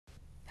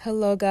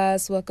Hello,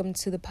 guys. Welcome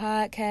to the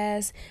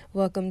podcast.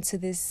 Welcome to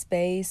this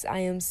space. I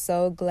am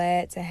so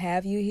glad to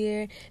have you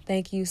here.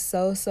 Thank you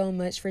so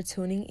much for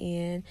tuning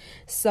in.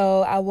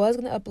 So, I was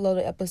going to upload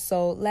an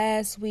episode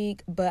last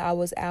week, but I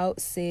was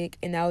out sick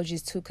and I was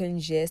just too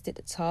congested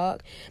to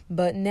talk.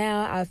 But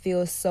now I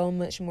feel so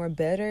much more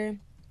better.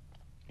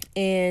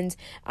 And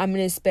I'm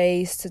in a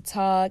space to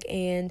talk,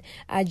 and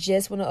I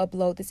just want to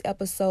upload this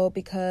episode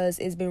because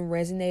it's been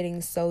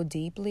resonating so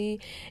deeply.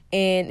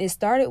 And it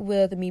started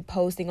with me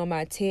posting on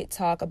my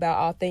TikTok about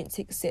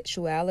authentic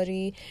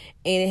sexuality,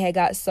 and it had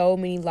got so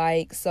many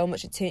likes, so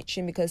much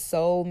attention because a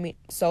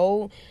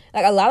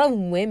lot of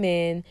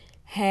women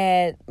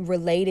had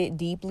related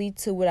deeply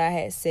to what I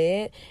had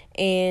said,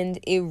 and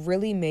it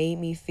really made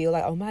me feel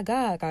like, oh my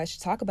God, I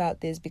should talk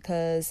about this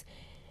because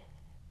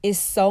it's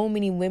so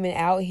many women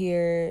out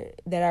here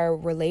that are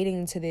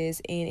relating to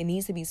this and it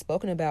needs to be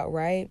spoken about,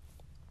 right?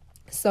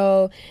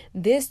 So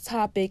this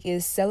topic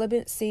is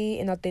celibacy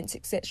and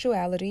authentic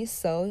sexuality.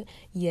 So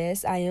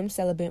yes, I am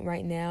celibate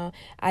right now.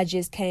 I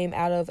just came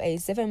out of a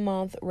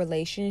 7-month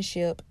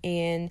relationship,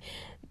 and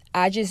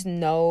I just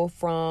know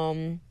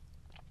from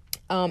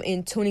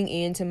in tuning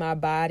into my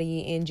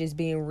body and just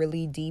being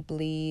really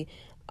deeply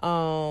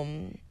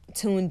tuned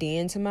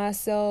in to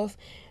myself,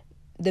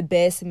 the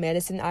best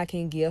medicine I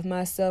can give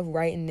myself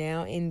right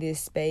now in this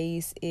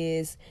space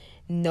is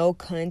no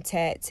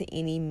contact to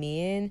any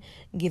men,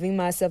 giving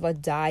myself a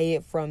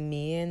diet from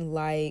men.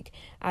 Like,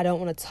 I don't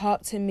want to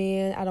talk to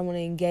men. I don't want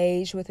to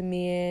engage with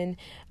men.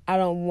 I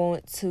don't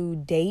want to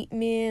date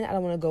men. I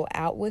don't want to go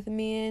out with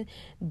men.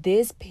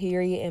 This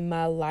period in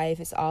my life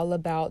is all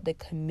about the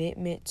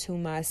commitment to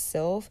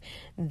myself.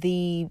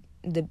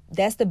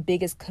 That's the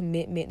biggest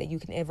commitment that you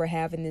can ever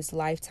have in this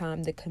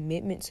lifetime, the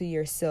commitment to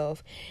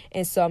yourself.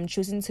 And so I'm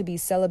choosing to be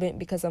celibate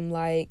because I'm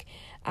like,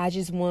 I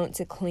just want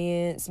to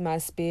cleanse my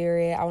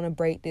spirit. I want to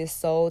break this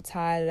soul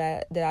tie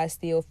that I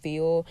still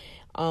feel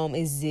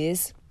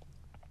exists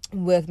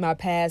with my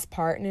past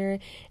partner.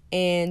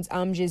 And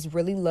I'm just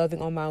really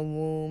loving on my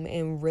womb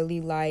and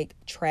really like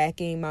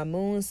tracking my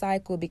moon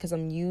cycle because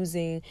I'm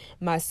using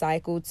my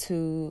cycle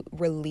to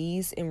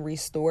release and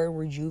restore and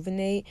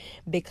rejuvenate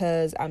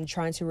because I'm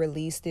trying to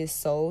release this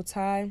soul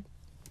tie.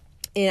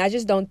 And I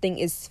just don't think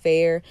it's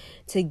fair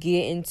to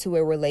get into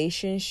a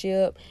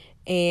relationship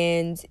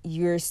and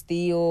you're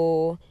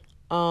still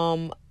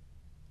not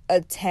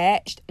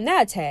attached,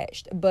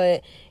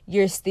 but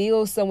you're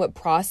still somewhat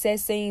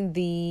processing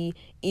the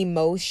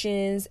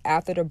emotions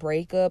after the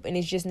breakup, and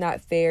it's just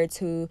not fair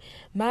to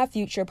my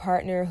future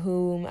partner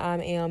whom I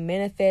am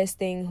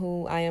manifesting,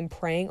 who I am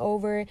praying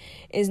over.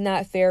 It's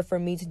not fair for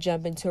me to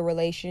jump into a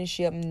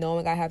relationship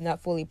knowing I have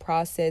not fully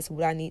processed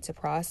what I need to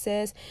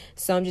process.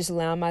 So I'm just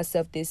allowing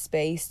myself this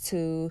space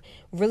to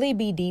really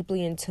be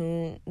deeply in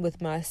tune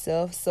with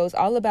myself. So it's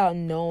all about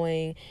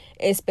knowing,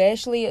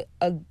 especially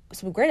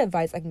some great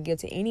advice I can give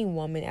to any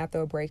woman after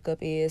a breakup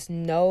is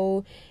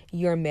know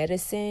your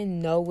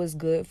medicine, know what's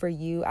good for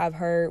you. I've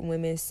heard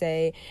women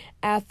say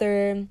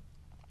after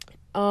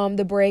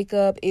the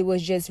breakup, it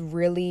was just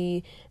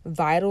really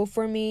vital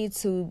for me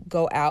to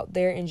go out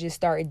there and just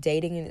start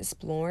dating and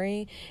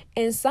exploring.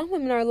 And some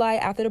women are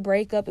like, after the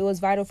breakup, it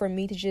was vital for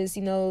me to just,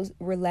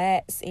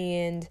 relax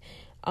and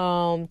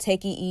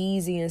take it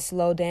easy and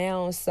slow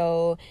down.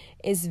 So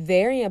it's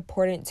very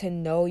important to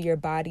know your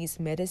body's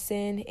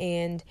medicine.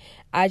 And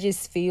I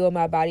just feel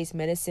my body's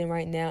medicine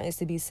right now is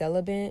to be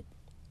celibate.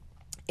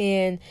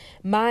 And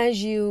mind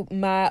you,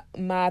 my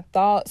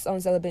thoughts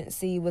on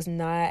celibacy was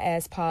not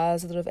as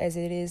positive as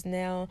it is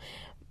now.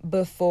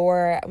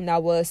 Before, when I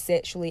was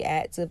sexually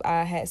active,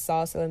 I had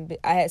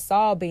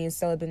saw being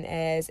celibate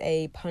as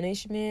a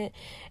punishment,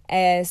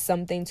 as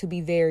something to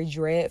be very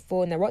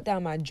dreadful. And I wrote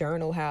down my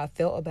journal how I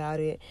felt about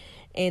it.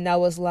 And I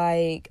was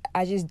like,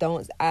 I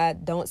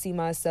don't see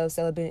myself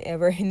celibate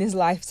ever in this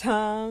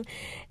lifetime.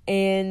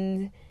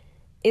 And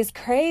it's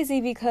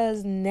crazy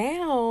because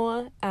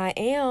now I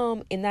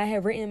am, and I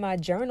have written in my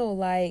journal,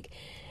 like,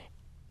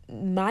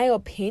 my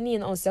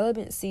opinion on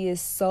celibacy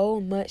is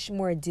so much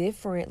more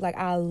different. Like,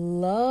 I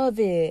love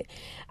it.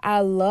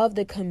 I love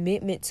the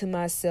commitment to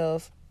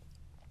myself.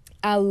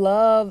 I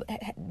love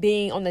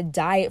being on the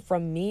diet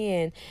from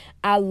men.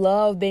 I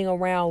love being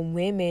around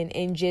women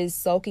and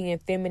just soaking in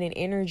feminine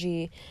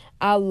energy.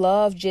 I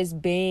love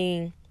just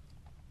being,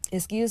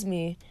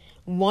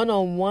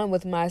 one-on-one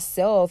with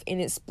myself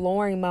and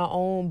exploring my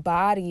own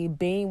body,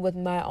 being with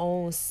my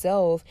own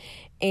self,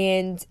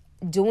 and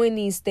doing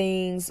these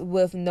things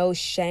with no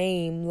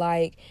shame.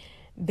 Like,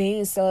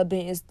 being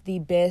celibate is the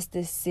best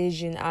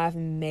decision I've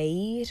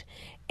made,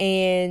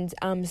 and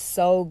I'm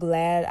so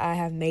glad I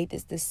have made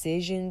this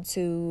decision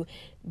to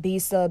be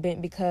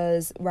celibate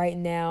because right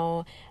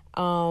now,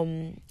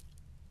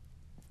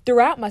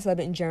 throughout my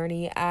celibate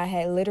journey, I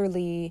had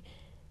literally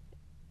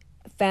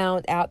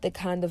found out the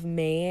kind of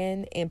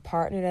man and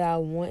partner that I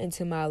want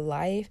into my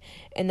life.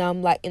 And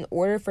I'm like, in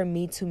order for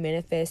me to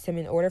manifest him,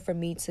 in order for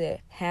me to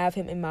have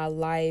him in my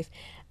life,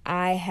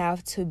 I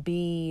have to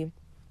be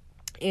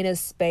in a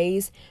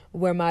space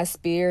where my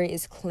spirit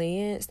is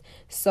cleansed.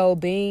 So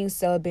being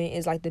celibate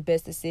is like the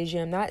best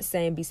decision. I'm not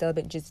saying be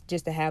celibate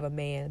just to have a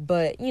man,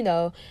 but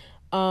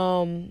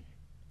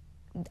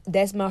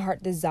that's my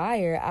heart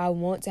desire. I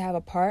want to have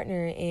a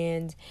partner,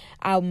 and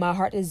my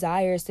heart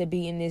desires to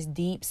be in this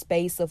deep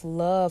space of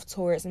love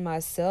towards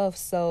myself.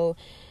 So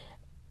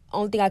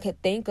only thing I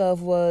could think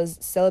of was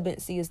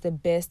celibacy is the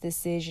best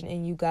decision.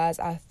 And you guys,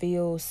 I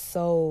feel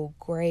so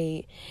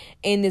great.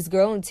 And this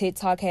girl on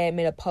TikTok had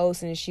made a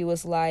post, and she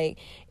was like,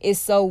 it's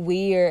so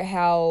weird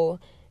how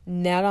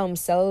now that I'm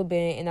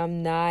celibate and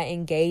I'm not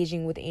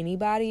engaging with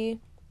anybody,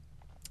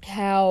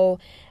 how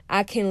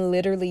I can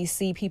literally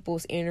see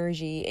people's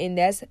energy. And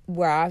that's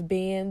where I've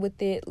been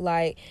with it.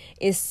 Like,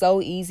 it's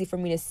so easy for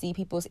me to see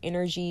people's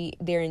energy,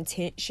 their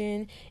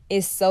intention.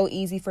 It's so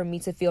easy for me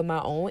to feel my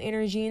own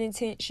energy and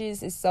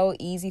intentions. It's so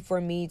easy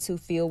for me to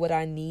feel what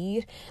I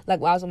need.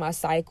 Like, when I was on my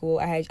cycle,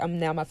 I'm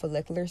now in my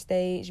follicular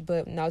stage,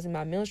 but when I was in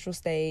my menstrual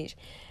stage,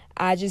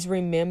 I just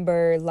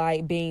remember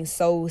like being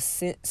so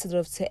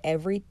sensitive to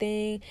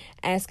everything,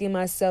 asking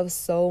myself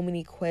so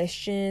many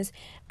questions.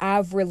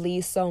 I've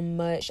released so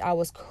much. I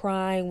was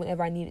crying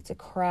whenever I needed to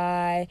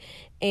cry.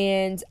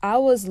 And I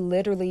was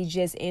literally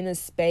just in a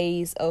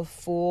space of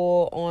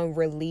full on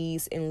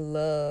release and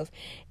love.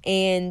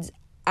 And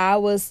I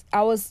was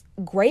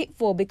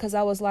grateful, because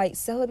I was like,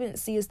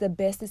 celibacy is the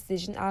best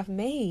decision I've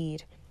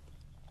made.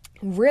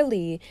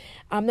 Really,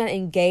 I'm not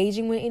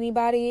engaging with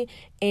anybody,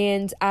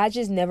 and I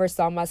just never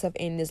saw myself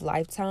in this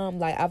lifetime.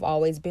 Like, I've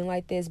always been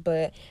like this,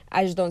 but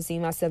I just don't see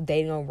myself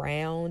dating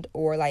around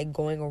or like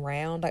going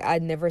around. Like, I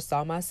never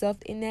saw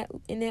myself in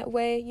that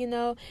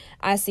way,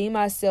 I see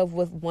myself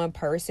with one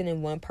person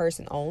and one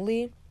person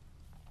only.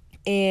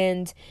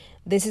 And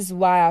this is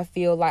why I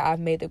feel like I've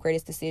made the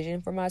greatest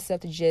decision for myself,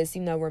 to just,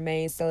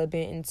 remain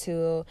celibate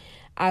until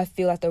I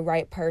feel like the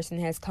right person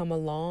has come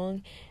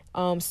along.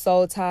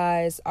 Soul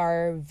ties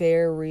are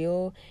very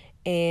real.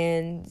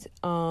 And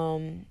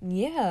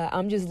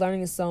I'm just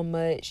learning so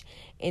much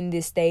in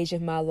this stage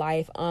of my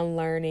life,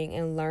 unlearning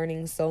and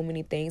learning so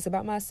many things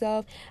about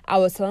myself. I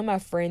was telling my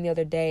friend the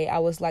other day, I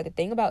was like, the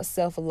thing about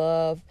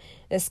self-love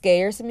that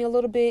scares me a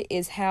little bit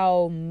is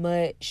how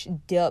much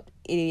depth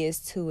it is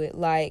to it.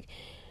 Like,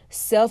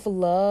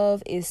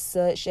 self-love is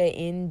such an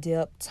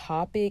in-depth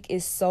topic.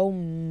 It's so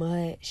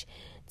much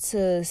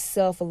to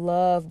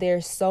self-love.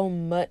 There's so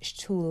much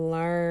to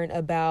learn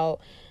about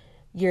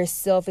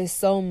yourself. Is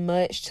so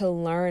much to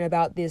learn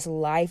about this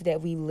life that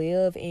we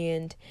live,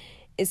 and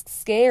it's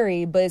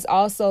scary, but it's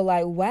also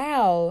like,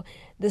 wow,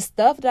 the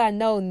stuff that I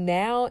know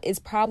now is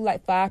probably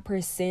like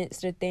 5%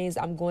 to the things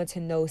I'm going to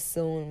know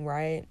soon,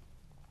 right?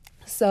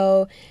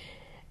 So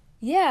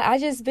yeah, I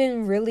just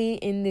been really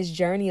in this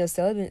journey of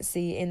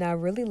celibacy, and I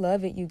really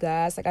love it, you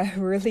guys. Like, I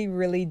really,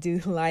 really do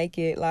like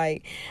it.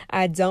 Like,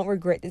 I don't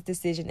regret this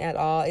decision at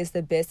all. It's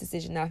the best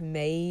decision I've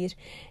made.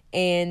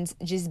 And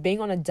just being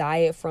on a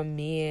diet from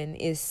men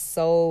is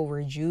so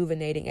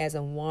rejuvenating as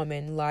a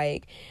woman.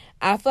 Like,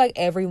 I feel like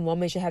every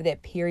woman should have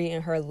that period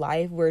in her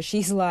life where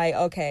she's like,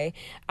 okay,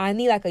 I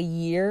need like a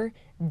year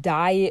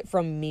diet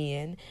from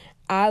men.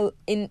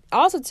 And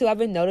also too, I've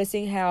been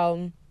noticing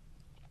how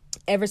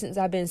ever since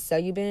I've been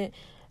celibate,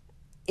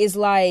 it's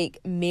like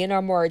men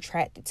are more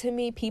attracted to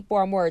me. People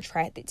are more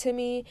attracted to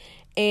me.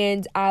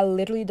 And I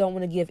literally don't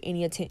want to give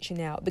any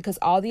attention out, because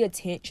all the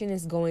attention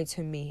is going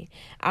to me.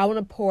 I want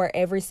to pour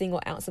every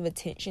single ounce of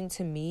attention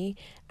to me.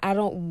 I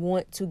don't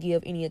want to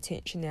give any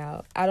attention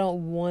out. I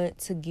don't want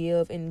to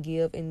give and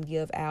give and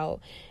give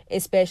out,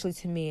 especially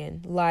to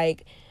men.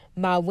 Like,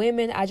 my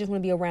women, I just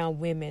want to be around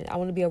women. I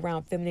want to be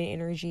around feminine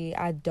energy.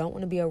 I don't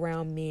want to be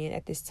around men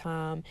at this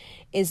time.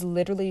 It's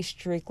literally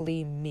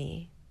strictly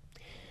me.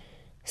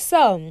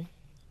 So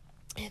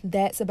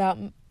that's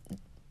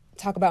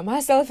talk about my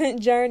celibate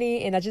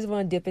journey, and I just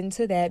want to dip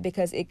into that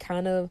because it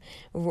kind of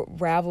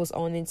ravels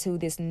on into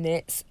this the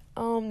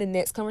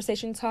next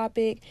conversation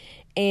topic.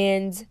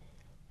 And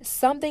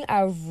something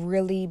I've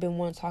really been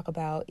wanting to talk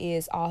about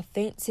is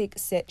authentic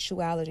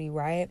sexuality,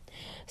 right?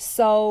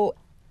 So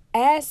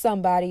as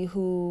somebody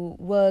who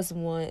was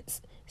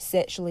once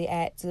sexually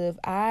active,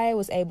 I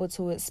was able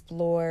to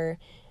explore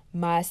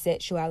my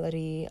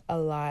sexuality a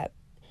lot.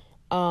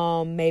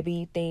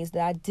 Maybe things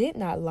that I did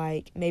not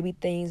like, maybe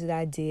things that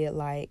I did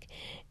like.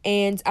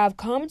 And I've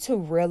come to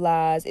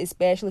realize,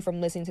 especially from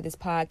listening to this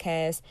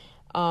podcast,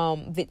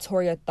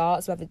 Victoria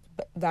Thoughts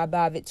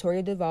by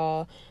Victoria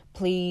Duvall.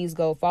 Please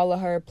go follow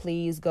her.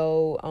 Please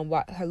go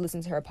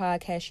listen to her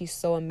podcast. She's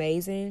so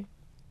amazing.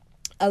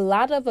 A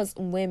lot of us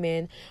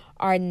women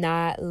are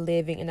not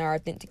living in our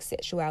authentic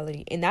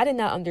sexuality. And I did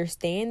not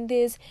understand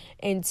this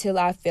until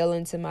I fell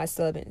into my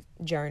celibate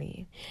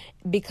journey.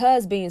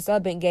 Because being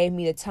celibate gave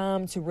me the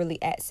time to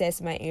really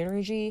access my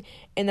energy.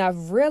 And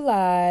I've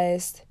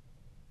realized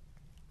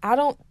I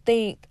don't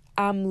think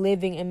I'm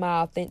living in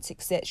my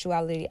authentic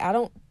sexuality. I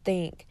don't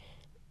think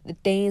the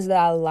things that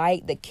I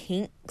like, the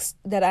kinks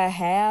that I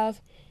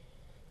have,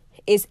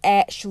 is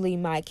actually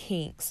my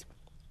kinks.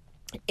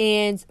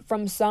 And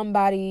from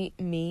somebody,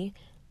 me,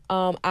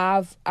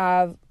 I've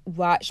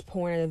watched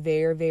porn at a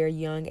very, very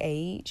young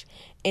age,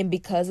 and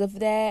because of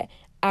that,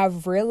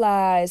 I've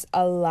realized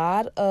a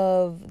lot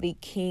of the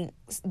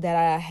kinks that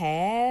I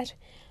had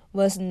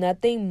was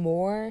nothing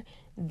more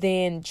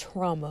than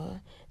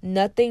trauma,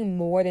 nothing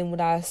more than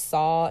what I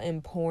saw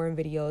in porn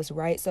videos,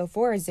 right? So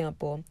for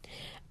example,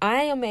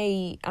 I am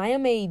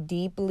a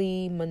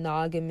deeply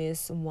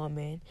monogamous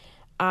woman.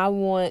 I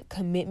want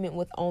commitment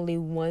with only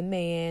one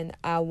man.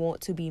 I want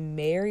to be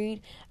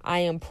married. I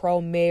am pro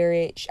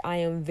marriage. I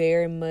am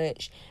very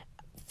much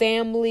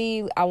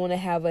family. I want to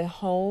have a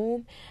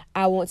home.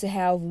 I want to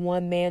have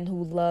one man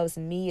who loves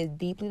me, is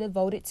deeply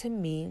devoted to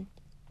me.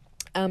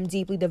 I'm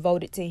deeply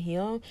devoted to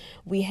him.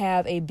 We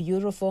have a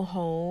beautiful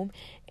home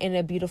and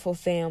a beautiful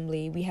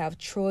family. We have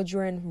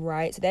children,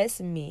 right? So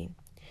that's me.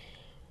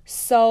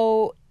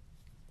 So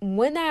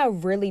when I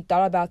really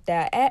thought about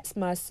that, I asked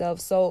myself,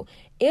 so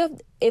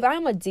if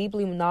I'm a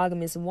deeply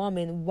monogamous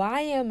woman,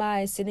 why am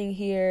I sitting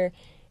here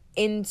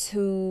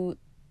into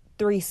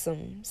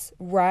threesomes,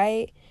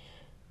 right?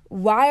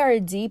 Why are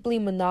deeply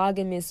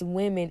monogamous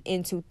women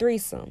into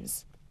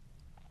threesomes?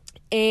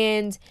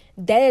 And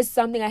that is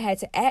something I had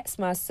to ask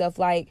myself,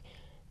 like,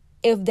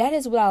 if that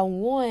is what I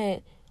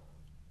want,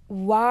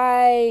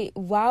 why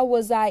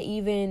was I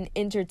even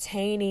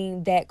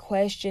entertaining that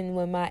question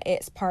when my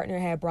ex-partner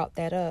had brought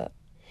that up?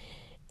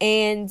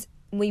 And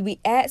when we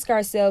ask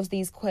ourselves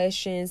these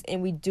questions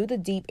and we do the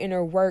deep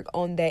inner work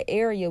on that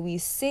area, we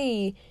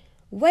see,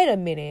 wait a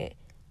minute,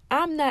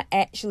 I'm not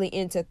actually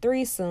into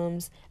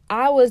threesomes.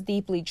 I was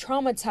deeply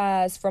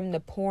traumatized from the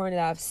porn that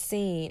I've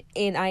seen,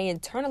 and I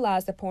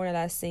internalized the porn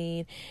that I've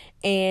seen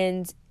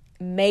and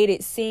made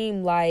it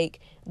seem like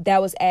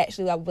that was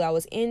actually what I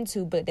was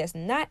into, but that's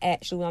not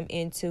actually what I'm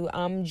into.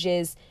 I'm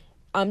just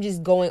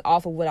going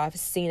off of what I've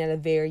seen at a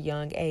very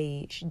young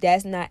age.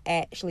 That's not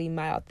actually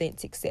my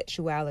authentic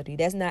sexuality.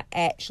 That's not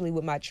actually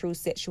what my true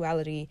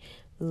sexuality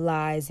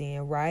lies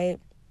in, right?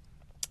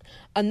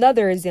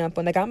 Another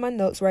example, and I got my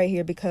notes right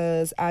here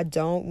because I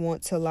don't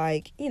want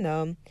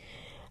to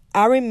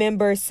I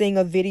remember seeing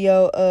a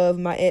video of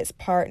my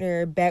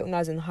ex-partner back when I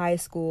was in high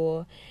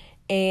school,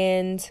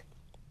 and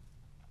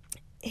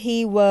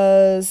he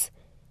was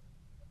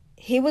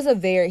just a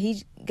very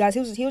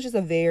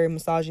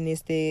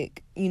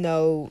misogynistic,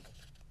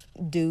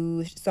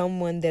 dude,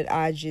 someone that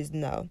I just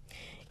know,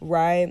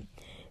 right?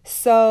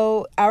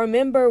 So I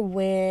remember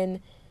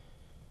when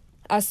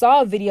I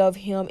saw a video of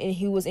him and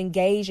he was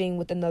engaging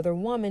with another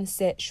woman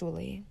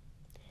sexually.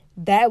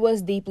 That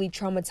was deeply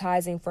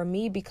traumatizing for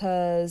me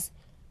because,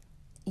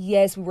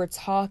 yes, we were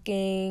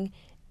talking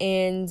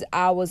and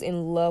I was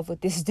in love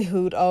with this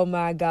dude. Oh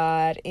my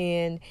God.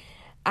 And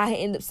I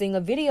ended up seeing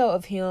a video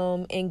of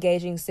him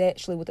engaging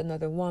sexually with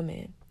another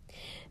woman.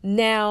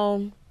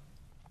 Now,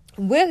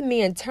 with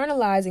me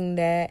internalizing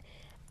that,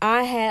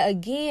 I had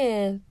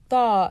again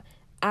thought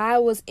I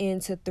was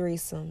into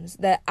threesomes,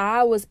 that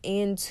I was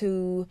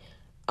into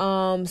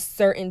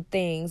certain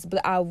things,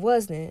 but I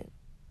wasn't,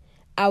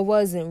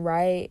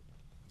 right?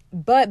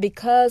 But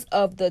because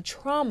of the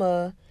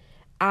trauma,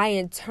 I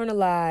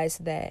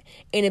internalized that,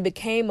 and it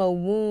became a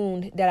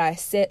wound that I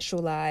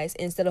sexualized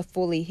instead of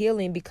fully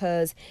healing.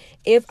 Because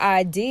if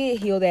I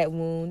did heal that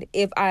wound,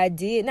 if I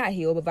did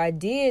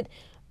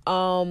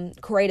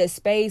create a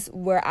space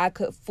where I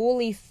could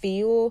fully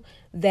feel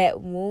that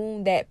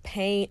wound, that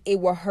pain, it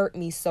will hurt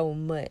me so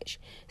much.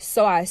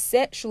 So I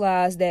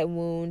sexualized that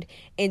wound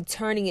and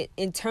turned it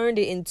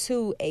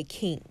into a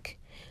kink.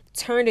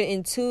 Turned it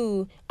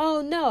into,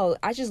 oh no,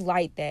 I just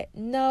like that.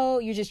 No,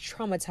 you're just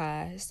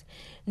traumatized.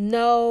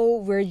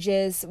 No,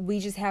 we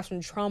just have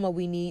some trauma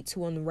we need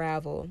to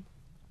unravel.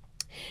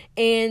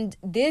 And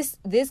this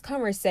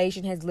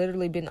conversation has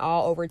literally been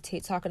all over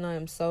TikTok, and I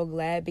am so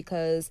glad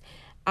because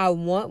I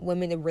want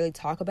women to really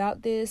talk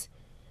about this.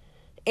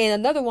 And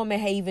another woman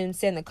had even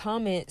said in the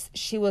comments,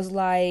 she was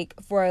like,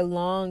 for a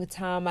long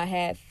time I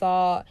had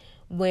thought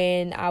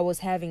when I was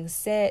having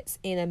sex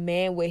and a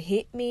man would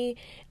hit me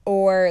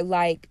or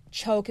like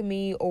choke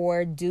me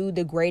or do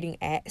degrading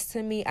acts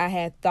to me, I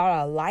had thought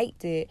I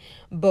liked it,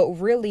 but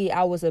really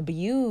I was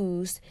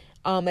abused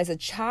as a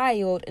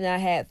child, and I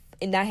had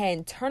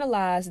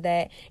internalized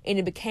that, and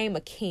it became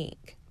a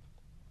kink.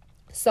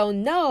 So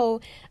no,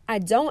 I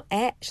don't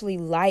actually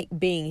like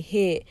being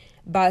hit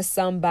by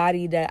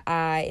somebody that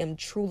I am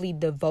truly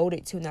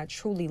devoted to and I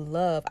truly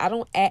love. I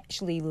don't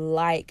actually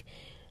like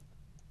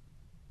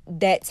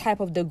that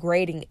type of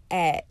degrading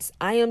acts.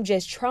 I am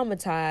just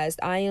traumatized.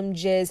 I am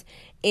just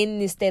in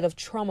this state of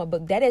trauma,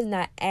 but that is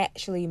not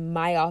actually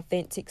my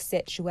authentic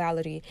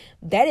sexuality.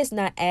 That is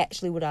not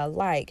actually what I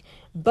like.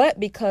 But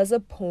because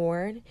of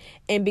porn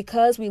and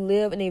because we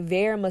live in a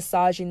very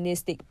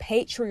misogynistic,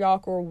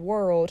 patriarchal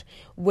world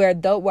where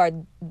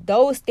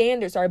those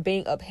standards are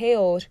being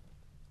upheld,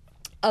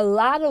 a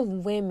lot of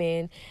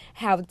women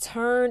have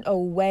turned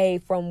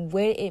away from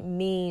what it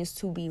means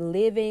to be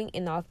living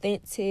an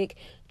authentic,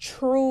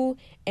 true,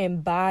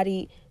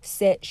 embodied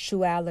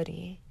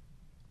sexuality.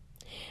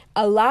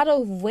 A lot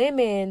of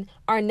women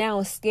are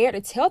now scared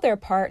to tell their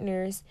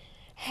partners,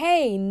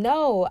 hey,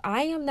 no,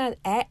 I am not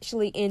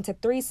actually into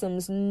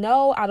threesomes.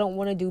 No, I don't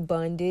want to do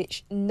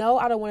bondage. No,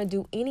 I don't want to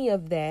do any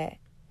of that.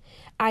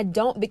 I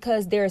don't,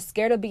 because they're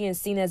scared of being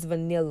seen as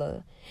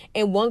vanilla.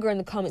 And one girl in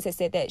the comments had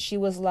said that she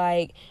was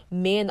like,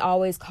 men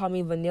always call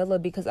me vanilla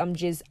because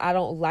I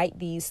don't like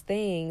these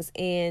things.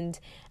 And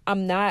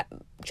I'm not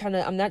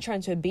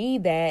trying to be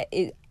that.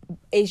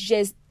 It's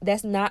just,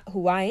 that's not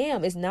who I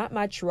am. It's not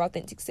my true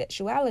authentic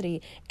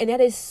sexuality. And that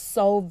is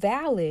so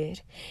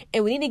valid.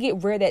 And we need to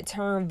get rid of that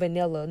term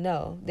vanilla.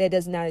 No, that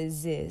does not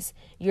exist.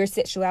 Your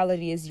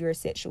sexuality is your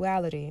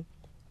sexuality.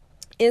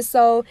 And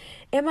so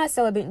in my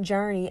celibate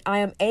journey, I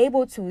am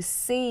able to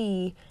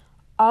see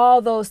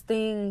all those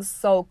things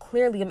so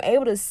clearly. I'm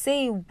able to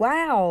see,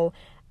 wow,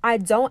 I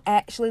don't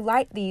actually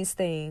like these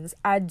things.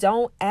 I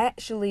don't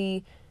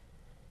actually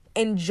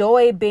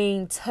enjoy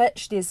being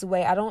touched this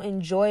way. I don't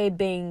enjoy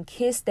being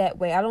kissed that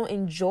way. I don't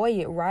enjoy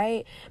it,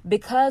 right?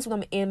 Because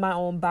when I'm in my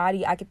own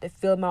body, I get to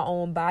feel my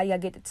own body. I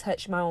get to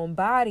touch my own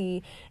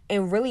body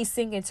and really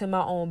sink into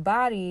my own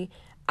body.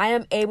 I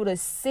am able to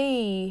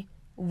see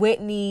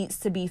what needs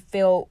to be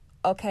felt.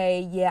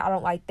 Okay, yeah, I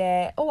don't like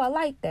that. Oh, I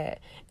like that.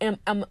 And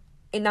I'm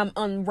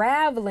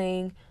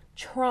unraveling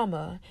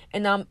trauma,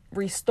 and I'm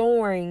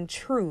restoring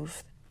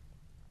truth.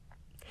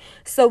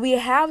 So we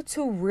have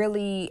to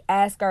really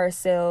ask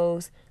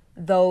ourselves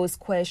those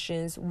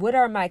questions. What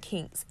are my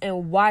kinks,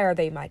 and why are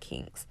they my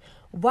kinks?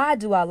 Why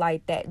do I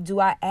like that? Do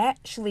I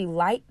actually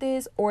like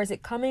this, or is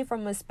it coming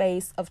from a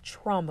space of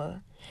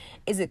trauma?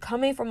 Is it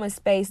coming from a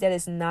space that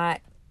is not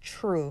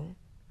true?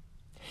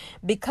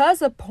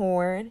 Because of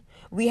porn,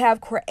 we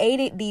have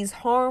created these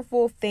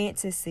harmful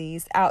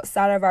fantasies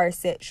outside of our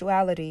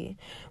sexuality.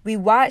 We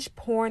watch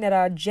porn that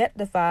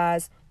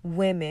objectifies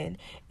women.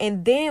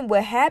 And then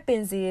what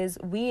happens is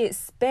we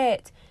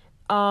expect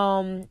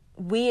too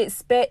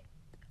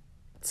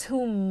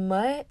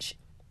much.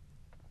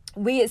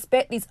 We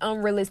expect these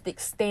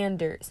unrealistic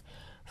standards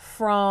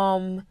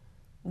from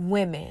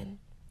women.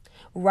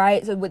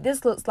 Right? So what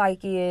this looks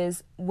like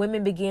is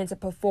women begin to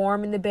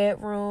perform in the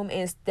bedroom.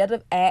 Instead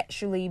of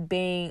actually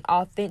being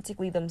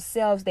authentically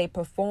themselves, they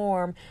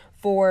perform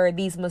for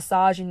these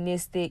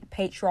misogynistic,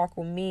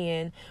 patriarchal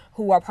men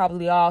who are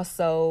probably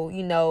also,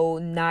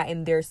 not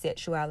in their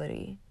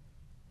sexuality.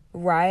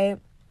 Right?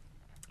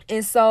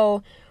 And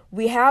so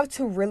we have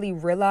to really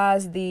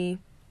realize we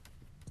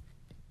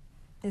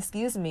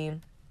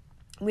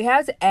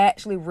have to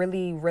actually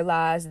really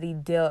realize the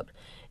depth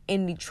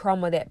and the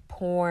trauma that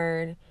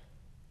porn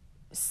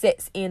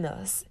sets in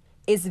us.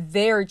 It's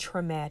very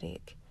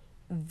traumatic.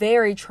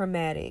 Very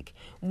traumatic.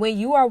 When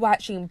you are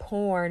watching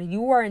porn,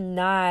 you are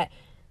not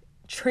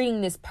treating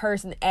this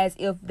person as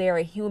if they're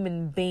a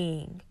human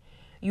being.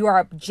 You are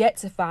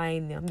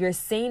objectifying them. You're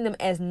seeing them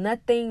as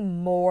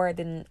nothing more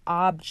than an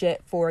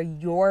object for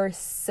your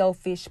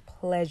selfish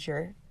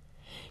pleasure.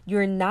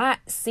 You're not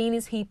seeing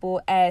these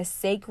people as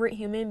sacred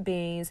human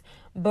beings,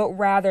 but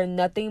rather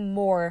nothing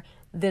more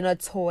than a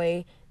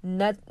toy.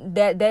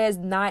 There's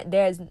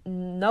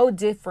no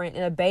different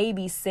in a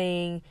baby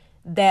seeing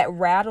that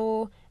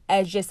rattle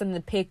as just something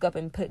to pick up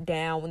and put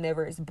down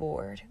whenever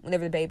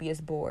the baby is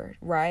bored,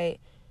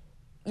 right?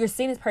 You're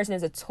seeing this person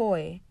as a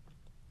toy.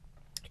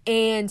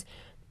 And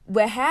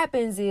what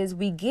happens is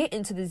we get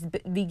into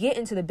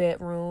the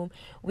bedroom,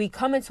 we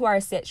come into our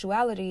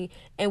sexuality,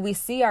 and we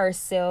see our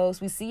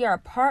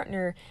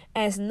partner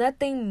as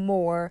nothing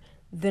more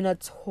than a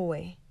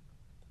toy.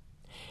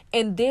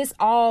 And this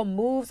all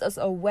moves us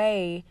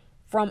away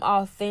from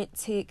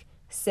authentic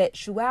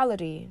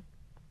sexuality.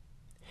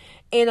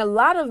 And a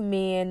lot of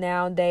men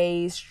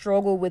nowadays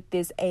struggle with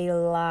this a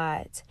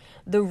lot.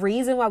 The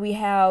reason why we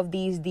have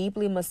these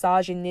deeply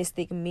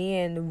misogynistic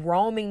men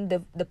roaming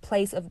the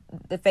face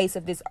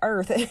of this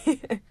earth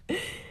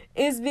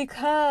is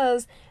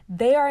because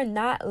they are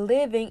not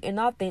living in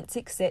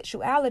authentic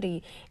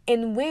sexuality.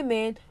 And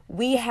women,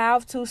 we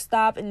have to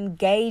stop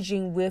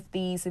engaging with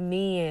these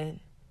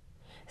men.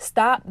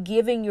 Stop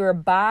giving your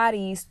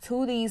bodies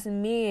to these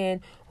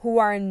men who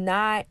are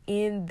not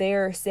in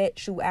their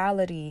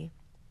sexuality.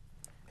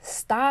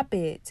 Stop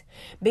it.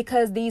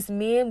 Because these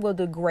men will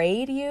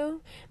degrade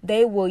you,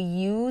 they will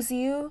use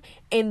you,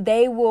 and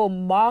they will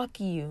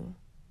mock you.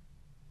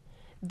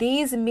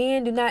 These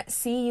men do not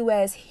see you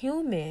as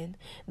human.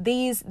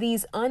 These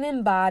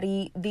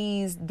unembodied,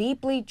 these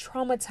deeply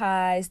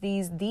traumatized,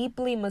 these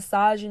deeply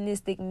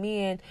misogynistic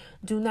men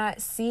do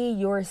not see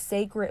your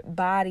sacred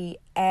body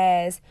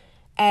as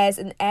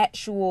an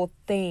actual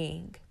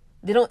thing.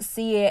 They don't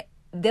see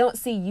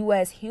you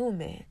as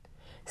human.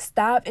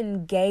 Stop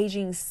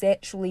engaging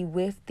sexually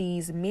with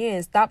these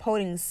men. Stop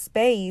holding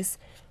space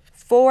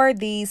for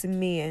these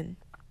men.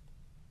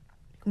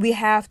 We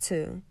have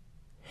to.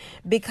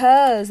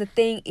 Because the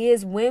thing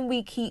is, when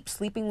we keep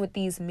sleeping with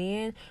these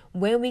men,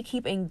 when we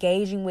keep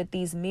engaging with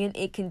these men,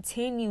 it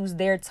continues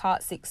their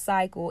toxic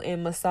cycle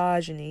in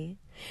misogyny.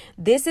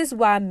 This is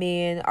why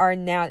men are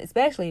now,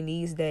 especially in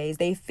these days,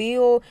 they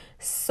feel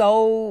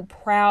so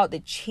proud to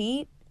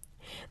cheat.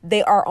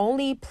 They are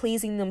only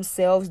pleasing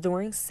themselves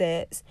during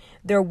sex.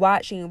 They're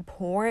watching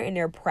porn and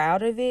they're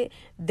proud of it.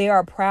 They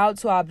are proud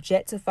to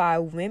objectify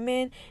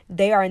women.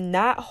 They are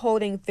not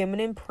holding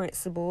feminine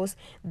principles.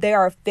 They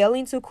are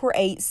failing to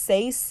create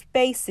safe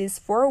spaces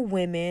for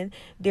women.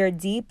 They're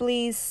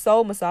deeply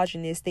so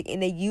misogynistic,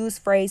 and they use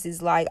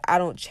phrases like, I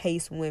don't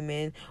chase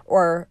women,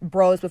 or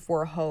bros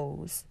before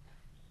hoes.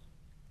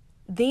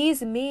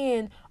 These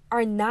men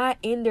are not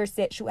in their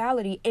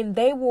sexuality, and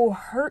they will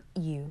hurt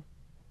you.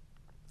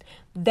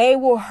 They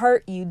will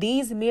hurt you.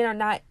 These men are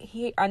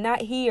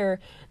not here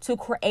to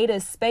create a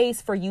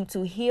space for you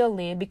to heal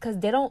in, because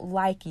they don't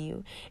like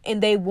you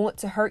and they want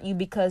to hurt you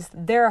because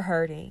they're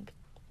hurting.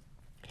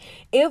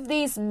 If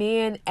these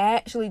men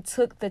actually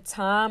took the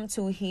time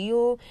to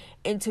heal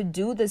and to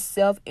do the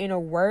self-inner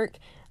work,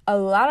 a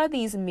lot of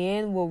these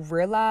men will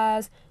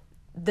realize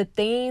the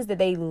things that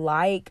they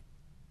like,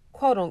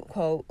 quote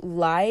unquote,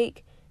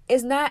 like,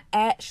 is not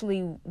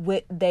actually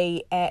what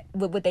they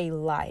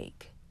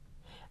like.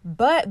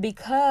 But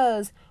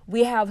because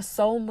we have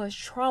so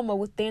much trauma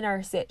within our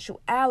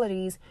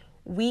sexualities,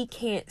 we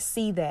can't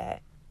see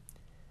that.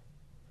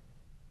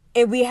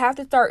 And we have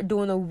to start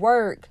doing the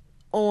work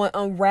on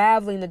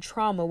unraveling the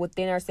trauma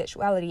within our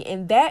sexuality.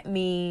 And that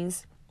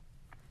means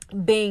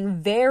being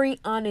very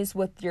honest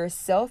with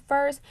yourself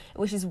first,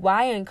 which is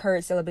why I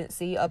encourage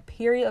celibacy, a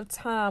period of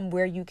time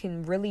where you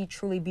can really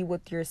truly be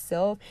with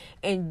yourself,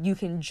 and you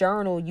can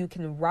journal, you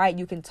can write,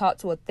 you can talk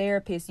to a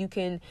therapist, you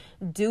can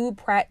do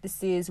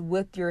practices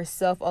with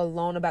yourself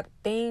alone about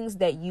things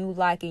that you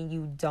like and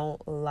you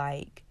don't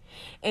like.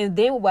 And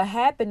then what will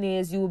happen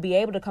is you will be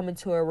able to come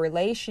into a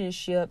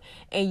relationship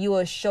and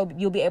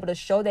you'll be able to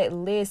show that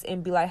list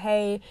and be like,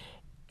 hey,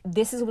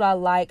 this is what I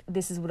like,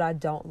 this is what I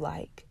don't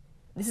like.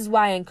 This is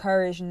why I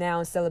encourage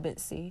now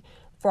celibacy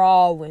for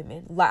all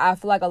women. Like, I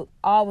feel like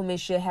all women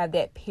should have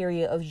that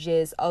period of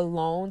just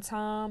alone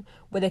time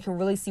where they can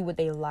really see what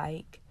they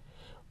like.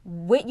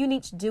 What you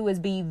need to do is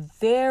be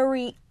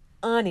very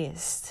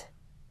honest.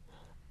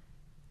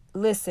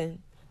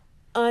 Listen,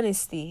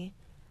 honesty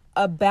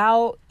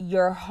about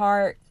your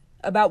heart,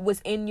 about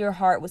what's in your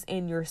heart, what's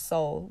in your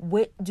soul.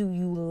 What do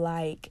you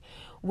like?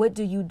 What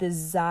do you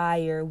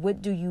desire?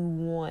 What do you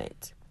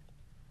want?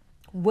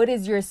 What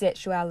is your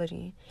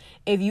sexuality?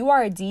 If you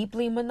are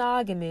deeply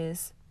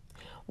monogamous,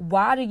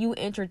 why do you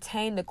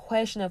entertain the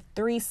question of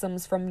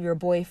threesomes from your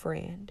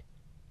boyfriend?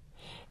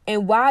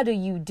 And why do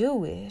you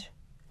do it?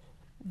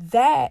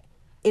 That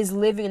is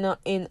living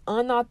in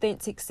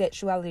unauthentic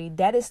sexuality.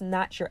 That is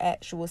not your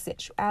actual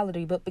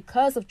sexuality. But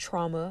because of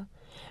trauma,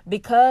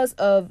 because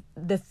of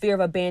the fear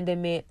of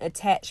abandonment,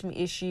 attachment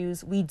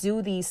issues, we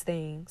do these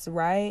things,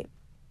 right?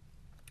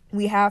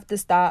 We have to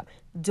stop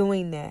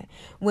doing that.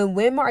 When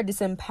women are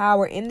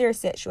disempowered in their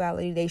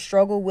sexuality, they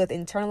struggle with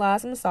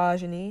internalized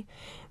misogyny.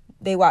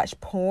 They watch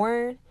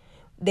porn.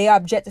 They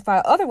objectify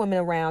other women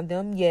around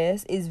them.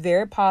 Yes, it's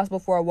very possible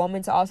for a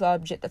woman to also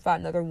objectify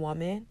another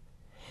woman.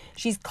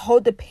 She's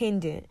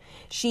codependent.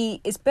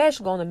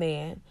 Especially on a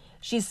man,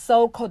 she's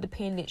so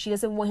codependent. She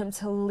doesn't want him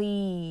to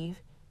leave.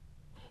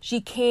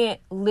 She can't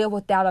live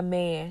without a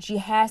man. She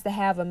has to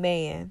have a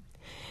man.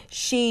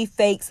 She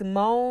fakes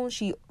moans.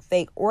 She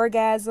fake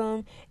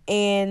orgasm,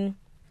 and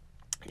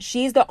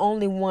she's the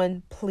only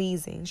one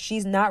pleasing.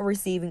 She's not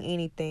receiving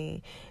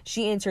anything.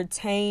 She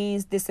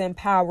entertains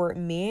disempowered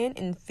men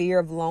in fear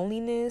of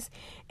loneliness,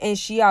 and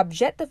she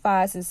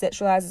objectifies and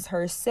sexualizes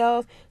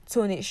herself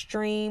to an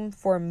extreme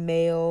for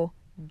male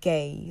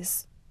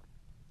gaze.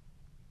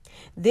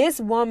 This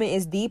woman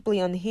is deeply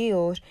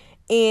unhealed,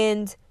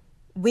 and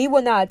we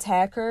will not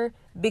attack her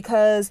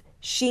because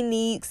she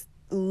needs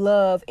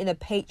love in a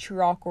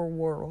patriarchal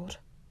world.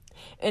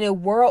 In a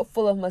world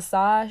full of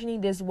misogyny,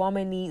 this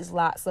woman needs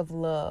lots of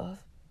love,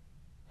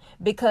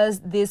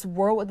 because this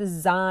world was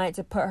designed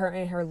to put her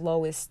in her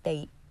lowest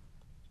state.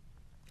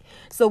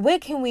 So what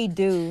can we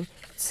do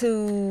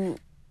to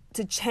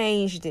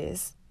change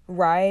this,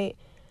 right?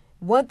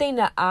 One thing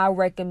that I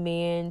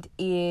recommend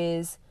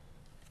is,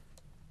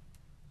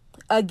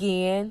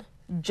 again,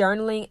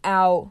 journaling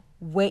out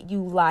what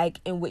you like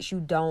and what you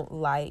don't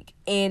like,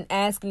 and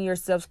asking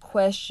yourself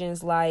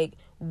questions like,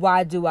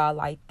 why do I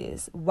like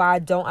this? Why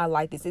don't I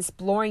like this?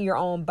 Exploring your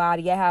own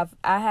body. I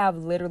have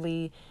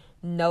literally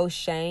no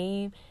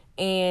shame,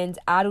 and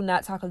I do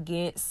not talk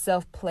against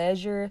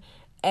self-pleasure.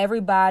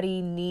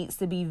 Everybody needs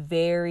to be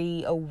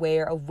very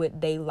aware of what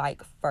they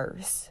like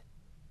first.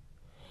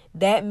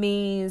 That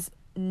means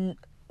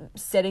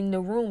setting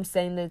the room,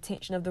 setting the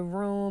attention of the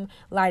room,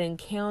 lighting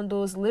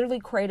candles, literally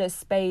create a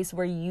space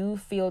where you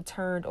feel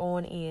turned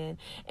on in,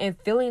 and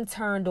feeling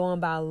turned on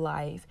by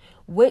life.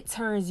 What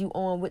turns you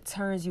on? What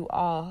turns you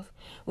off?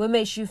 What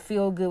makes you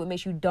feel good? What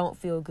makes you don't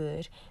feel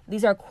good?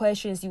 These are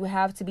questions you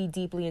have to be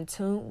deeply in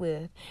tune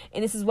with.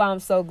 And this is why I'm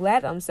so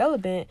glad I'm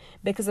celibate,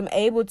 because I'm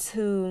able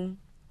to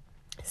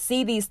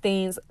see these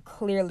things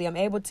clearly. I'm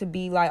able to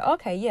be like,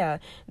 okay, yeah,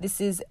 this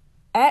is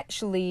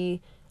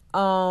actually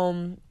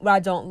what I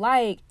don't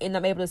like, and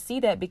I'm able to see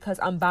that because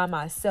I'm by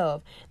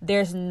myself.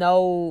 There's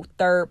no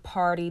third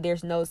party,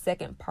 there's no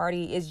second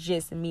party. It's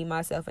just me,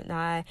 myself, and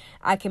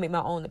I can make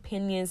my own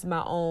opinions,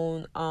 my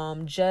own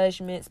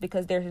judgments,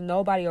 because there's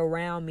nobody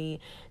around me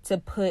to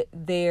put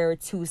their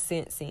 2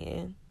 cents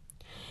in.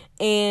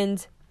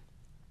 And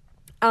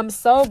I'm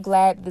so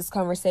glad this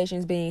conversation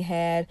is being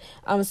had.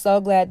 I'm so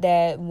glad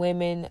that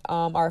women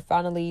are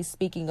finally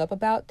speaking up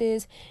about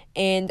this.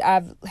 And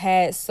I've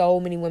had so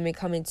many women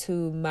come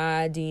into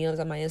my DMs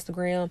on my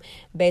Instagram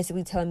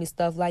basically telling me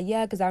stuff like,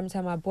 yeah, because I'm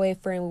telling my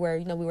boyfriend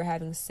we were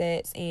having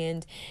sex,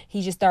 and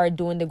he just started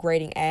doing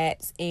degrading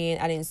acts, and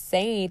I didn't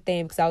say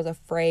anything because I was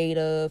afraid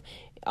of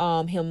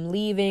him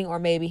leaving or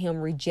maybe him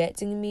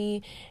rejecting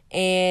me.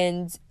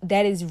 And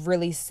that is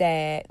really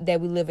sad that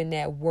we live in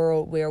that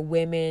world where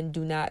women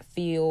do not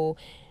feel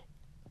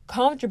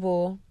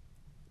comfortable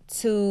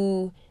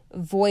to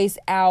voice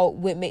out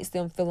what makes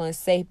them feel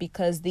unsafe,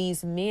 because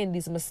these men,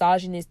 these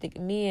misogynistic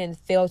men,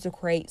 fail to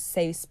create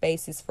safe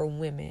spaces for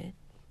women.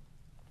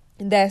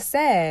 And that's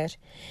sad.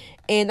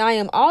 And I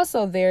am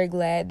also very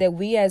glad that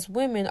we as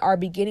women are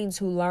beginning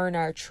to learn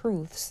our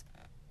truths.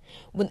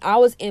 When I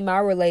was in my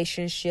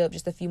relationship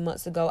just a few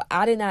months ago,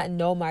 I did not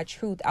know my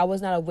truth. I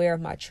was not aware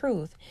of my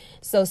truth.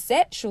 So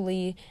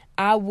sexually,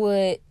 I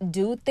would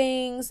do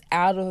things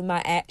out of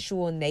my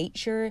actual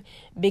nature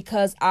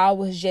because I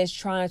was just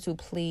trying to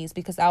please,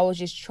 because I was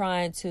just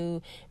trying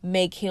to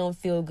make him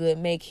feel good,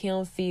 make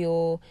him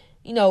feel,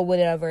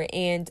 whatever.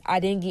 And I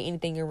didn't get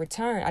anything in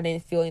return. I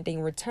didn't feel anything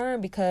in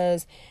return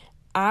because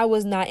I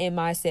was not in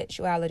my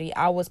sexuality.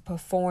 I was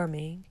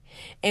performing.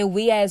 And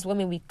we as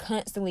women, we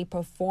constantly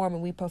perform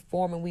and we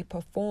perform and we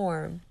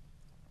perform.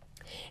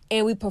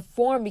 And we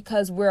perform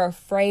because we're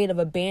afraid of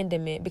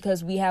abandonment,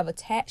 because we have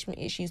attachment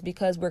issues,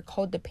 because we're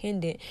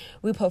codependent.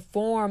 We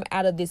perform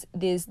out of this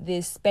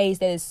space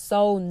that is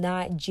so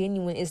not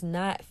genuine. It's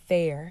not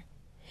fair.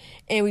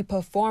 And we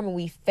perform and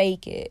we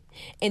fake it.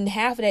 And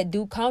half of that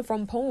do come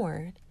from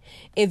porn.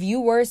 If you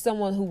were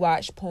someone who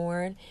watched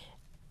porn,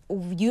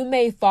 you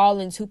may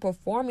fall into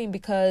performing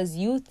because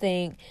you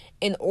think,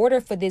 in order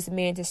for this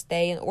man to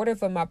stay, in order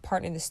for my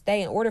partner to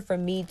stay, in order for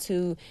me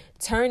to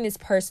turn this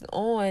person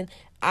on,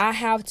 I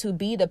have to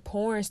be the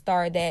porn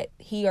star that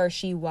he or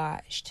she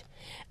watched.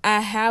 I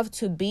have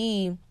to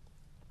be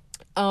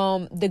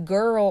the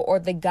girl or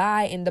the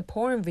guy in the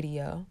porn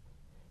video,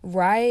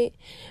 right?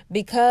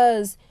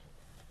 Because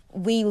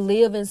we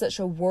live in such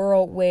a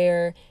world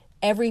where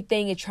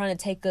everything is trying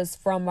to take us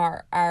from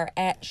our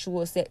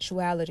actual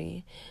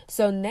sexuality.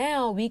 So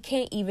now we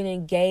can't even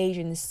engage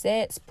in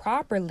sex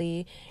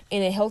properly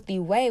in a healthy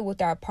way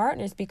with our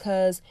partners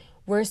because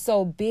we're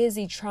so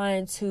busy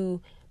trying to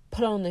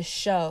put on the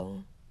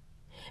show,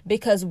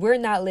 because we're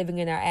not living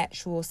in our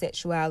actual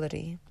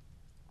sexuality.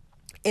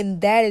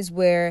 And that is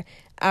where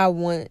I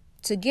want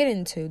to get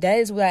into. That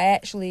is what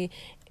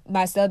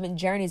my celibate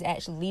journey is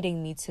actually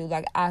leading me to.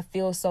 Like, I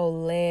feel so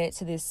led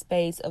to this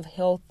space of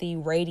healthy,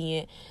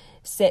 radiant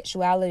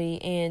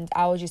sexuality. And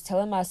I was just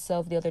telling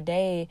myself the other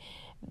day,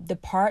 the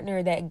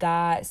partner that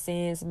God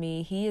sends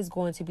me, he is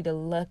going to be the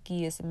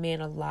luckiest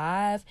man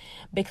alive,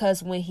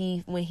 because when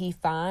he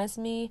finds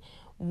me,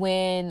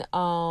 when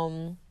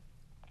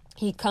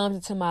he comes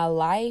into my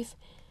life,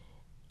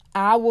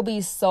 I will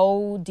be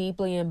so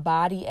deeply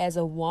embodied as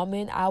a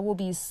woman. I will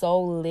be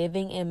so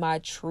living in my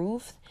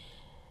truth.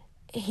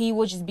 He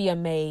will just be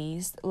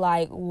amazed,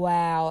 like,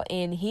 wow.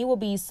 And he will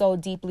be so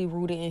deeply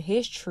rooted in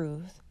his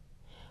truth,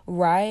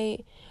 right?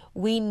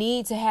 We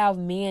need to have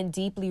men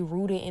deeply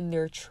rooted in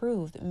their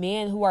truth.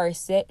 Men who are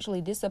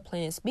sexually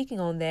disciplined. And speaking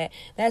on that,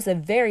 that's a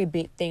very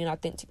big thing in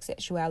authentic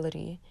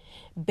sexuality.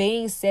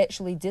 Being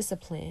sexually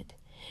disciplined.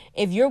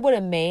 If you're with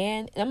a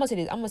man, and I'm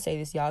gonna say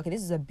this, y'all, because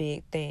this is a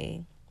big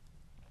thing.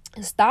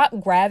 Stop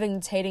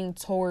gravitating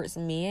towards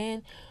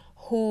men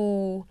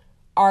who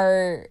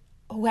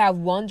have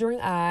wandering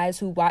eyes,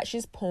 who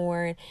watches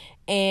porn,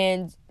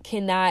 and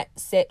cannot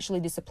sexually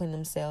discipline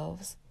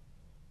themselves.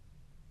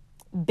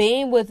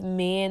 Being with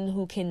men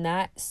who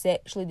cannot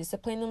sexually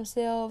discipline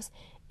themselves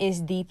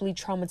is deeply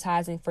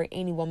traumatizing for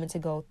any woman to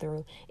go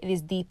through. It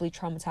is deeply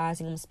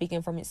traumatizing. I'm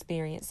speaking from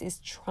experience. It's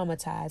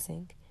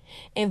traumatizing.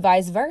 And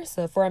vice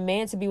versa. For a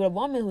man to be with a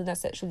woman who's not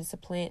sexually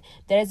disciplined,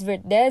 that is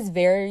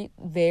very,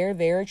 very,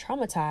 very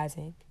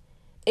traumatizing.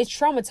 It's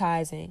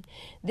traumatizing.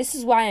 This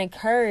is why I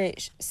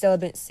encourage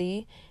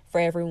celibacy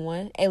for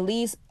everyone, at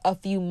least a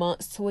few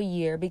months to a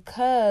year,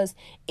 because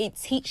it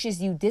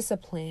teaches you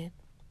discipline.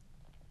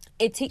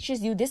 It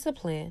teaches you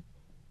discipline.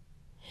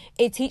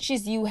 It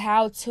teaches you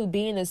how to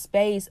be in a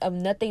space of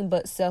nothing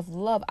but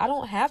self-love. I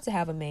don't have to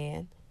have a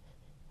man.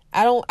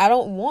 I don't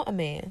want a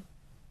man.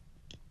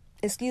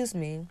 Excuse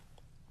me.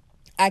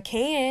 I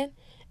can.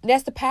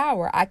 That's the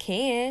power. I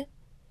can.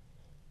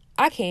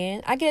 I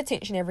get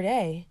attention every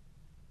day.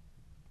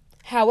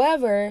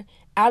 However,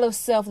 out of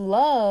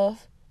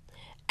self-love,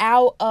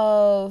 out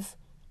of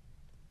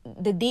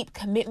the deep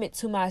commitment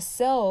to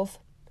myself,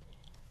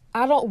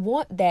 I don't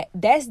want that.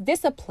 That's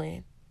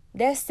discipline.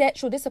 That's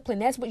sexual discipline.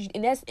 That's what you,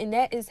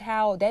 that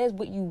is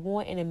what you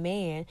want in a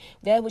man.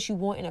 That's what you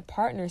want in a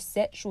partner.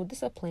 Sexual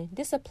discipline.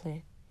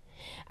 Discipline.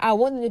 I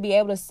want them to be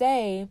able to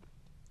say,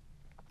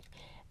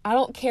 I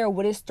don't care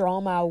what is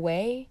thrown my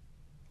way.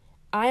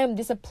 I am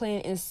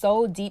disciplined and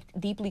so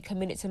deeply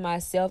committed to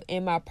myself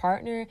and my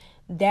partner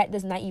that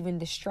does not even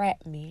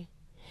distract me.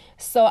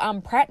 So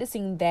I'm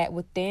practicing that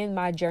within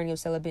my journey of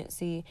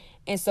celibacy.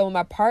 And so when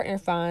my partner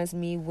finds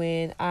me,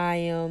 when I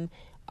am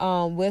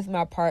with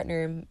my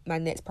partner, my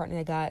next partner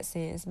that God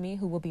sends me,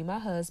 who will be my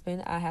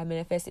husband, I have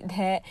manifested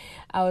that.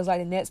 I was like,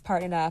 the next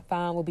partner that I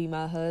find will be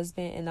my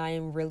husband. And I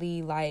am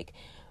really like,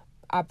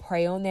 I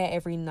pray on that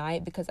every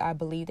night because I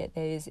believe that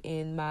is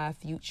in my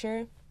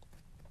future.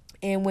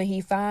 And when he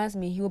finds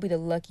me, he will be the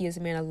luckiest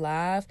man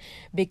alive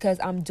because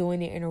I'm doing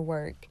the inner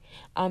work.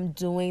 I'm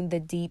doing the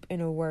deep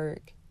inner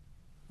work,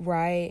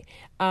 right?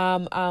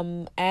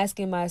 I'm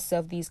asking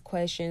myself these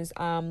questions.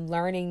 I'm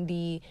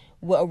learning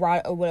what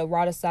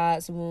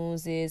eroticized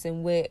wounds is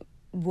and what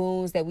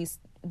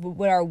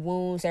our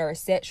wounds that are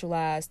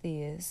sexualized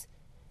is.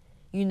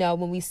 You know,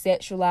 when we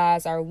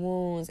sexualize our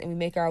wounds and we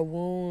make our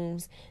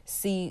wounds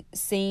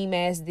seem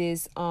as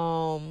this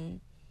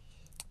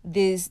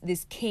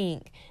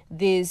kink,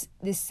 this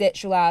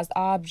sexualized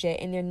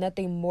object, and they're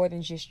nothing more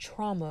than just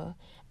trauma.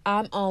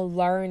 I'm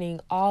unlearning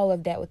all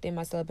of that within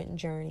my celibate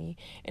journey,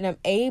 and I'm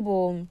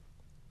able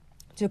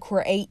to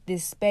create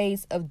this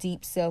space of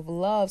deep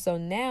self-love. So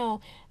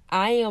now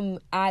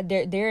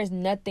there is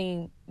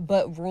nothing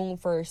but room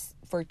for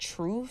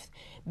truth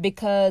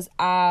because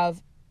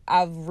I've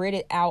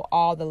rid out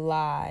all the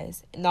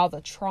lies and all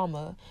the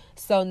trauma.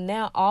 So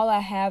now all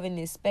I have in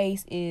this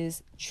space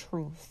is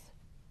truth.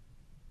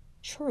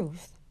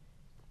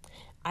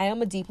 I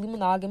am a deeply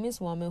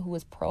monogamous woman who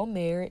is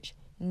pro-marriage.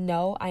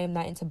 No, I am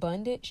not into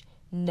bondage.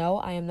 No,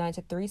 I am not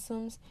into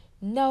threesomes.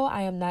 No,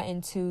 I am not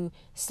into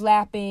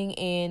slapping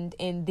and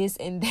this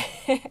and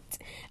that.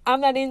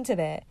 I'm not into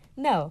that.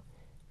 No,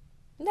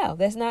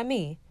 that's not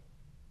me.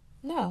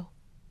 No.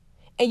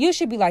 And you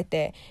should be like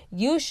that.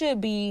 You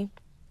should be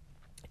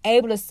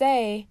able to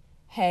say,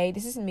 hey,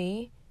 this is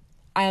me.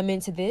 I am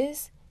into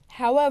this.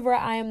 However,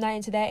 I am not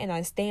into that and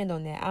I stand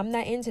on that. I'm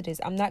not into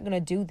this. I'm not going to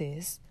do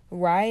this,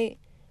 right?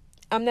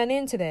 I'm not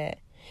into that.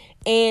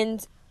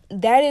 And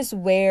that is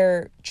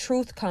where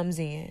truth comes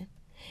in.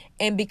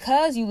 And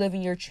because you live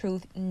in your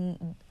truth,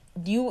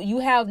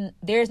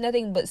 there's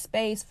nothing but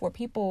space for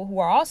people who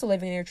are also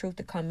living in their truth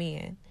to come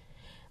in.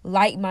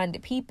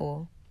 Like-minded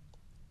people.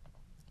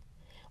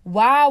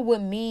 Why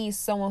would me,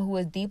 someone who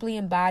is deeply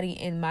embodied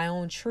in my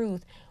own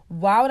truth,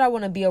 why would I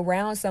want to be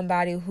around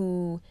somebody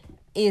who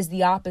is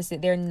the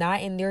opposite? They're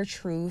not in their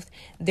truth.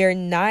 They're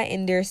not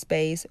in their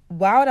space.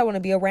 Why would I want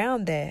to be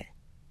around that?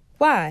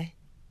 Why?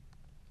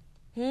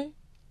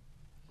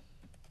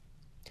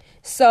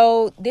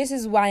 So this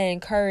is why I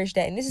encourage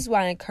that. And this is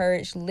why I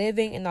encourage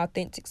living an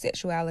authentic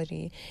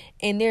sexuality.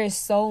 And there is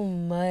so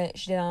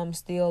much that I'm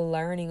still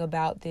learning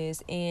about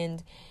this.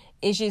 And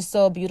it's just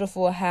so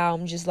beautiful how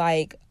I'm just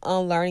like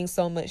unlearning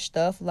so much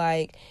stuff.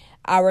 Like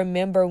I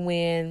remember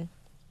when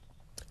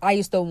I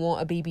used to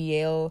want a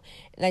BBL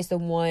and I used to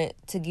want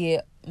to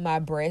get my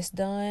breasts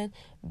done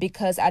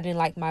because I didn't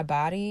like my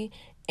body.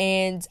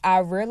 And I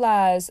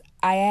realized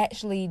I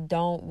actually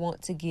don't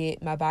want to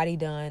get my body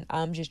done.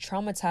 I'm just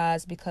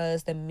traumatized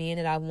because the men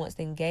that I once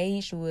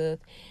engaged with,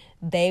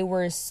 they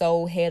were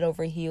so head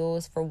over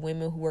heels for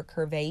women who were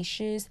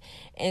curvaceous.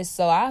 And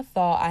so I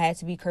thought I had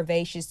to be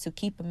curvaceous to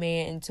keep a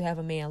man and to have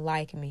a man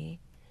like me,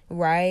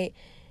 right?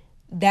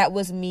 That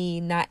was me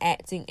not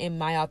acting in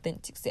my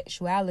authentic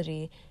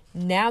sexuality.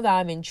 Now that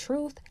I'm in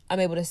truth, I'm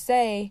able to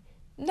say,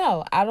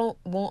 no, I don't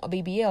want a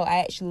BBL. I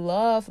actually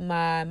love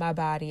my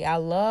body. I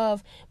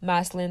love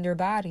my slender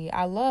body.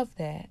 I love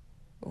that,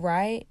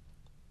 right?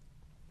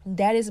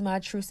 That is my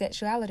true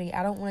sexuality.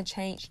 I don't want to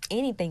change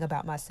anything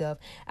about myself.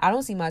 I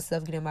don't see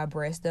myself getting my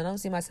breasts done. I don't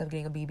see myself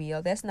getting a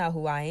BBL. That's not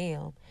who I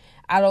am.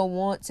 I don't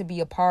want to be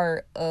a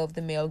part of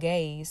the male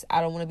gaze.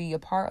 I don't want to be a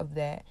part of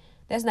that.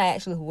 That's not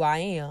actually who I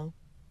am.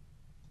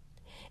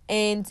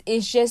 And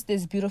it's just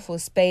this beautiful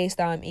space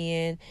that I'm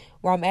in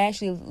where I'm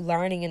actually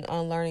learning and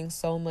unlearning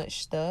so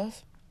much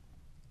stuff.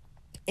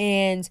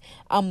 And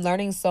I'm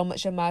learning so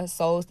much of my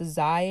soul's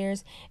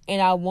desires.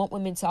 And I want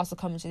women to also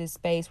come into this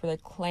space where they're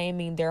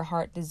claiming their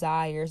heart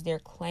desires. They're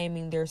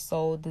claiming their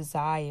soul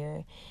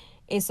desire.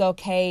 It's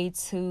okay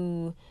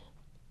to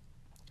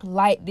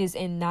like this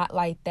and not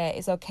like that.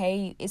 It's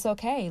okay. It's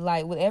okay.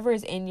 Like whatever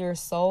is in your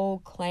soul,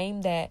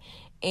 claim that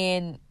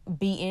and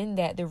be in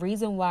that. The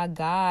reason why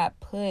God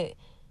put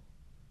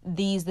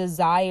these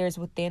desires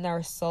within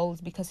our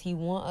souls because he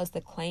wants us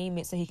to claim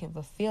it so he can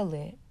fulfill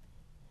it.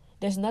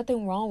 There's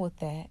nothing wrong with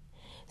that.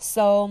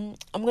 So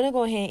I'm going to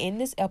go ahead and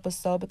end this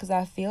episode because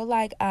I feel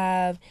like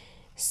I've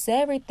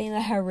said everything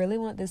that I really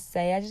want to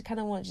say. I just kind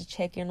of want to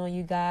check in on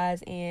you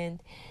guys and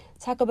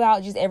talk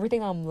about just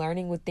everything I'm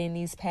learning within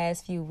these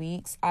past few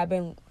weeks. I've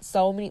been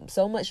so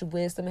much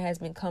wisdom has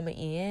been coming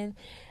in.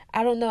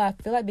 I don't know. I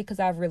feel like because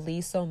I've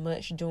released so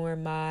much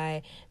during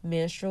my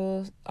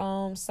menstrual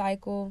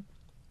cycle,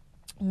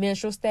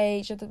 menstrual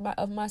stage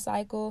of my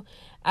cycle,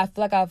 I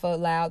feel like I've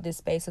allowed this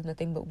space of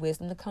nothing but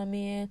wisdom to come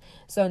in.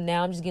 So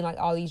now I'm just getting like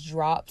all these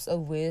drops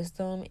of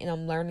wisdom, and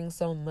I'm learning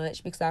so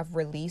much because I've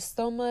released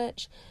so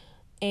much.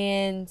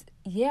 And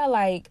yeah,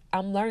 like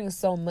I'm learning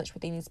so much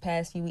within these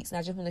past few weeks, and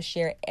I just want to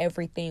share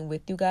everything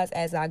with you guys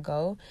as I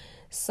go.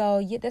 So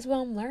yeah, that's what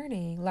I'm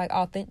learning, like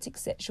authentic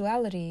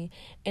sexuality.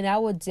 And I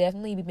will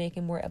definitely be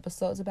making more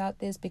episodes about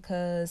this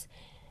because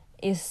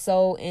it's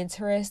so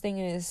interesting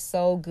and it's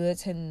so good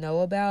to know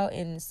about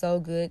and so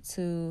good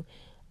to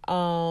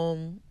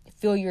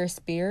fill your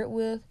spirit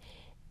with.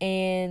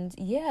 And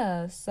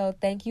yeah, so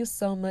thank you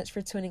so much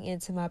for tuning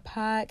into my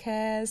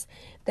podcast.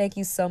 Thank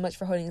you so much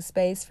for holding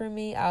space for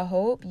me. I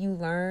hope you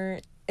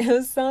learned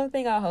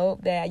something. I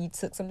hope that you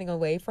took something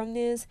away from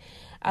this.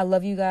 I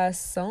love you guys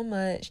so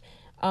much.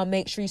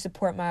 Make sure you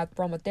support my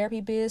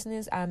aromatherapy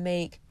business. I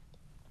make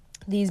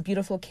these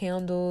beautiful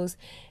candles,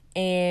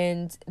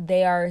 and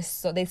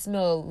they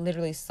smell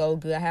literally so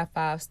good. I have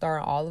 5-star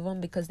on all of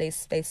them because they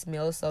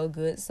smell so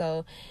good.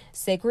 So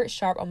Sacred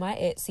Sharp on my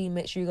Etsy.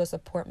 Make sure you go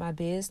support my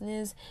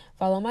business,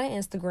 follow my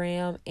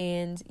Instagram,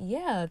 and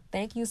yeah,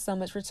 thank you so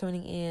much for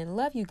tuning in.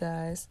 Love you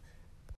guys.